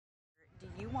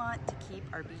you want to keep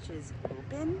our beaches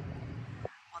open,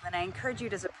 well, then I encourage you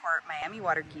to support Miami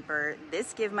Waterkeeper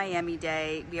this Give Miami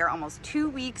Day. We are almost 2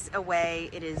 weeks away.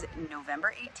 It is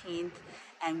November 18th,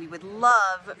 and we would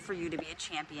love for you to be a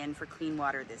champion for clean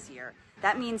water this year.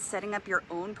 That means setting up your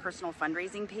own personal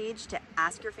fundraising page to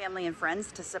ask your family and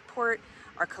friends to support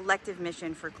our collective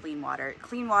mission for clean water.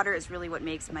 Clean water is really what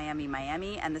makes Miami,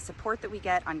 Miami, and the support that we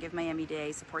get on Give Miami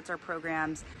Day supports our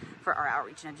programs for our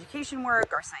outreach and education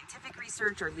work, our scientific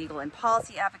research, our legal and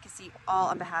policy advocacy, all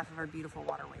on behalf of our beautiful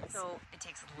waterways. So it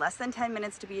takes less than 10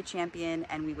 minutes to be a champion,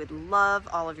 and we would love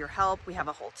all of your help. We have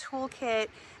a whole toolkit,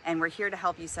 and we're here to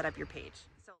help you set up your page.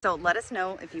 So let us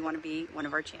know if you want to be one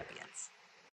of our champions.